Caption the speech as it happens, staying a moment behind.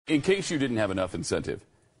in case you didn't have enough incentive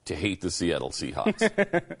to hate the Seattle Seahawks,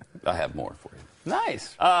 I have more for you.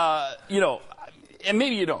 Nice. And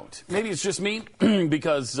maybe you don't. Maybe it's just me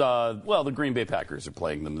because, the Green Bay Packers are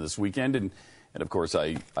playing them this weekend. And of course,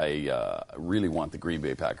 I really want the Green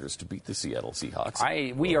Bay Packers to beat the Seattle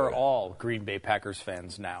Seahawks. We are all Green Bay Packers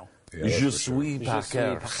fans now. Yeah, Je suis Packers.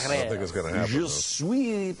 I don't think it's going to happen. Je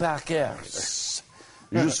suis Packers.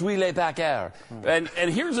 Je suis les Packers. And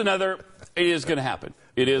here's another. It is going to happen.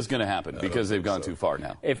 It is going to happen because they've gone too far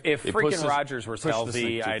now. If freaking Rodgers was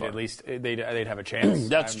healthy, at least they'd have a chance.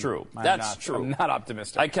 That's true. That's true. I'm not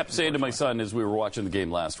optimistic. I kept saying to my son as we were watching the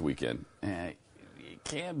game last weekend, you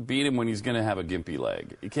can't beat him when he's going to have a gimpy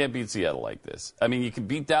leg. You can't beat Seattle like this. I mean, you can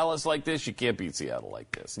beat Dallas like this. You can't beat Seattle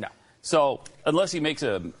like this. No. So unless he makes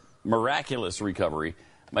a miraculous recovery,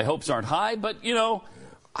 my hopes aren't high. But,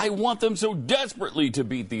 I want them so desperately to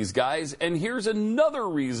beat these guys. And here's another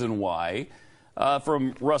reason why.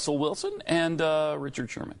 From Russell Wilson and Richard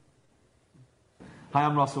Sherman. Hi,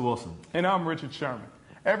 I'm Russell Wilson. And I'm Richard Sherman.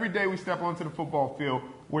 Every day we step onto the football field,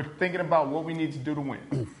 we're thinking about what we need to do to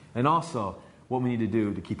win. And also what we need to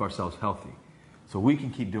do to keep ourselves healthy so we can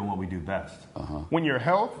keep doing what we do best. When your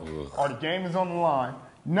health or the game is on the line,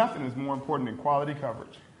 nothing is more important than quality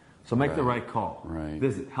coverage. So make the right call. Right.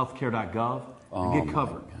 Visit healthcare.gov and get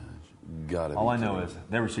covered. All I know is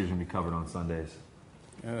their receivers going to be covered on Sundays.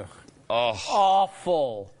 Ugh.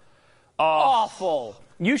 Awful. Awful.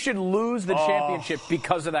 You should lose the championship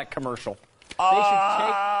because of that commercial. They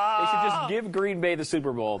should just give Green Bay the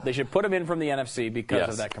Super Bowl. They should put them in from the NFC because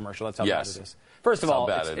of that commercial. That's how bad it is. First of all,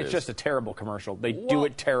 it's just a terrible commercial. They do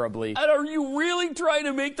it terribly. And are you really trying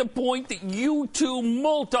to make the point that you two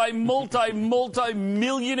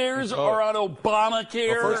multi-millionaires are on Obamacare?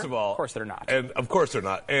 Well, first of all, of course they're not. And of course they're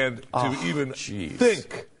not. And to even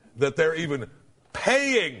think that they're even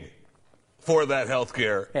paying for that health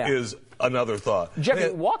care is another thought. Jeffy,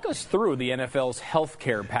 walk us through the NFL's health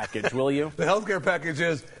care package, will you? The health care package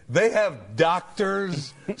is they have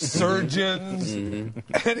doctors, surgeons,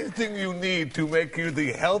 anything you need to make you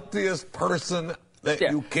the healthiest person that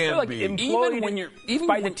you can be. Even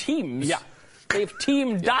by the teams. Yeah. They have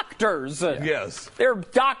team doctors. Yes. They're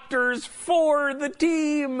doctors for the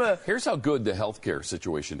team. Here's how good the health care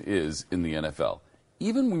situation is in the NFL.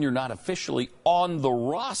 Even when you're not officially on the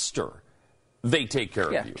roster, they take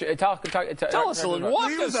care of you. Tell us,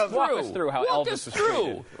 walk us through how Elvis was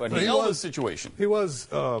treated. The Elvis situation. He was,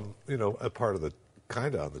 a part of the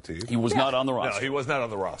kind of on the team. He was not on the roster. No, he was not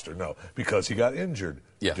on the roster. No, because he got injured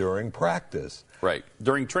during practice. Right,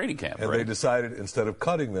 during training camp. And they decided instead of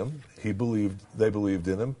cutting them, they believed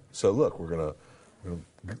in him. So look, we're gonna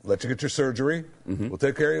let you get your surgery. We'll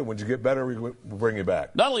take care of you. When you get better, we'll bring you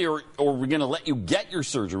back. Not only are we going to let you get your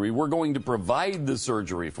surgery, we're going to provide the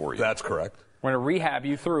surgery for you. That's correct. We're going to rehab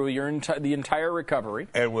you through the entire recovery.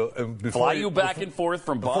 And we'll fly you back and forth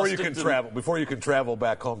from Boston. Before you can travel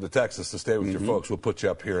back home to Texas to stay with your folks, we'll put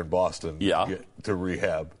you up here in Boston to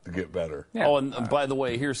rehab to get better. Yeah. Oh, and by the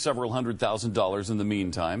way, here's several $100,000 in the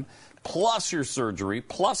meantime, plus your surgery,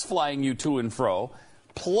 plus flying you to and fro,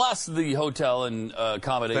 plus the hotel and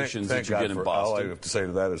accommodations that you get in Boston. All I have to say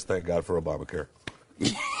to that is thank God for Obamacare.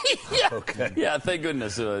 Yeah, thank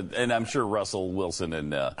goodness. And I'm sure Russell Wilson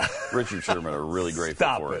and Richard Sherman are really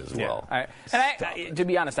grateful for it as well. To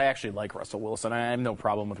be honest, I actually like Russell Wilson. I have no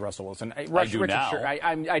problem with Russell Wilson. I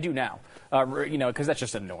do now, because that's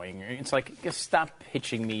just annoying. It's like, just stop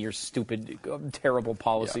pitching me your stupid, terrible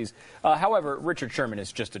policies. However, Richard Sherman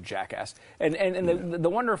is just a jackass. And the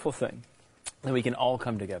wonderful thing that we can all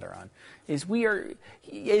come together on is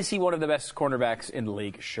is he one of the best cornerbacks in the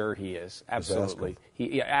league? Sure he is. Absolutely.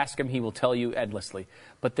 Ask him, he will tell you endlessly.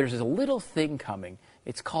 But there's a little thing coming.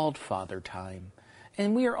 It's called Father Time.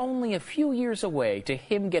 And we are only a few years away to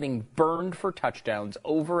him getting burned for touchdowns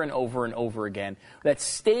over and over and over again. That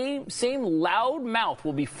same loud mouth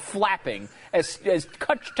will be flapping as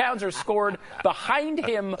touchdowns are scored behind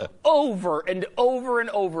him over and over and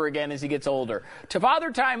over again as he gets older.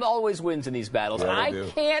 Father Time always wins in these battles. I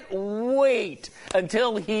can't wait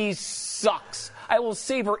until he sucks. I will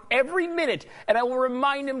savor every minute, and I will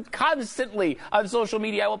remind him constantly on social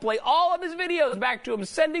media. I will play all of his videos back to him,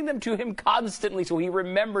 sending them to him constantly so he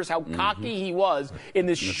remembers how cocky he was. In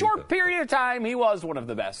this short period of time, he was one of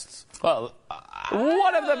the bests. Well,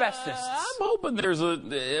 one of the bestest. I'm hoping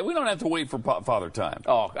we don't have to wait for Father Time.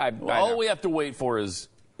 All we have to wait for is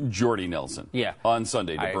Jordy Nelson on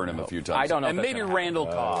Sunday to burn him a few times. I don't know. And maybe Randall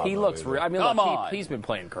Cobb. He looks. I mean, Come look, on. he's been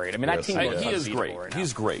playing great. I mean, that team looks he is great. Right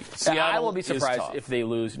he's great. I will be surprised if they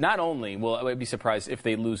lose. Not only will I be surprised if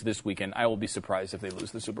they lose this weekend, I will be surprised if they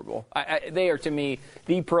lose the Super Bowl. They are, to me,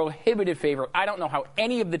 the prohibitive favorite. I don't know how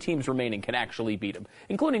any of the teams remaining can actually beat them,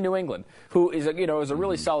 including New England, who is a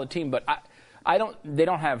really solid team. But they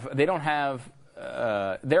don't have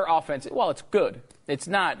their offense. Well, it's good. It's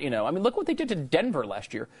not, I mean, look what they did to Denver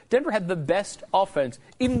last year. Denver had the best offense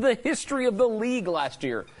in the history of the league last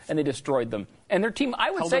year, and they destroyed them. And their team,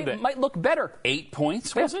 I would say, might look better. 8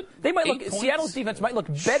 points, was it? They might look. Seattle's defense might look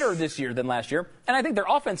better this year than last year, and I think their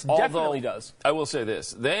offense definitely does. I will say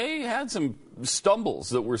this: they had some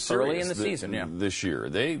stumbles that were serious early in the season. This year,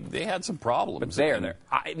 they had some problems. But they're there.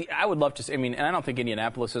 I would love to see. I mean, and I don't think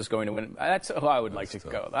Indianapolis is going to win. That's who I would like to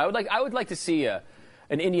go. I would like to see an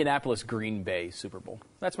Indianapolis Green Bay Super Bowl.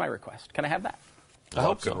 That's my request. Can I have that? I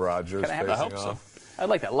hope so. Rogers. Can I have I hope so. I'd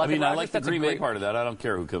like that. I like the Green Bay part of that. I don't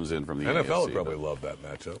care who comes in from the NFL AFC, would probably love that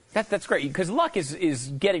matchup. That's great because Luck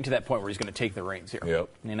is getting to that point where he's going to take the reins here. Yep.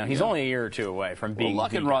 He's only a year or two away from being.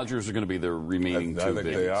 Luck and Rodgers are going to be the remaining two. I think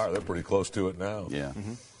they are. They're pretty close to it now. Yeah.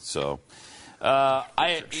 Mm-hmm. So.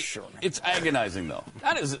 It's agonizing, though.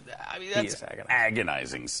 That's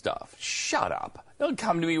agonizing stuff. Shut up. Don't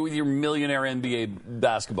come to me with your millionaire NBA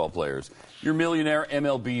basketball players, your millionaire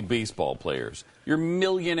MLB baseball players, your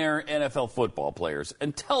millionaire NFL football players,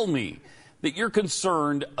 and tell me that you're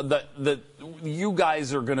concerned that you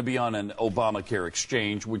guys are going to be on an Obamacare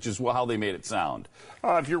exchange, which is how they made it sound.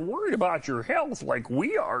 If you're worried about your health like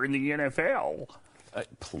we are in the NFL,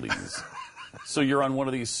 please. So you're on one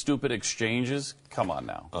of these stupid exchanges? Come on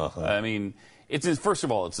now. I mean, first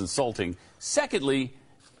of all, it's insulting. Secondly,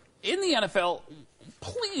 in the NFL,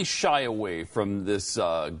 please shy away from this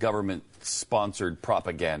government-sponsored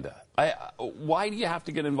propaganda. Why do you have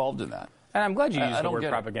to get involved in that? And I'm glad you used the word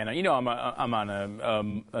propaganda. I'm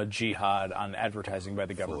on a jihad on advertising by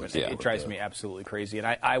the government. It drives me absolutely crazy.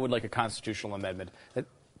 And I would like a constitutional amendment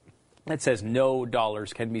that says no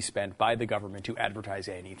dollars can be spent by the government to advertise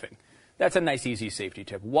anything. That's a nice, easy safety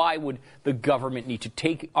tip. Why would the government need to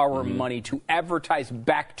take our money to advertise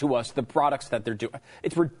back to us the products that they're doing?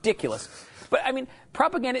 It's ridiculous. But, I mean,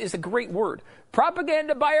 propaganda is a great word.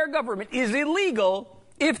 Propaganda by our government is illegal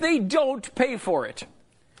if they don't pay for it.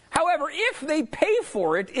 However, if they pay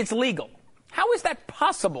for it, it's legal. How is that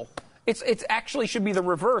possible? It's actually should be the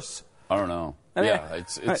reverse. I don't know.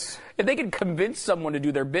 It's if they could convince someone to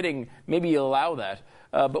do their bidding, maybe you allow that.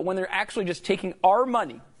 But when they're actually just taking our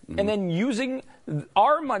money and then using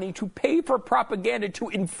our money to pay for propaganda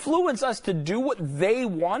to influence us to do what they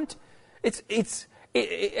want, it's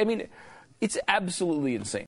absolutely insane.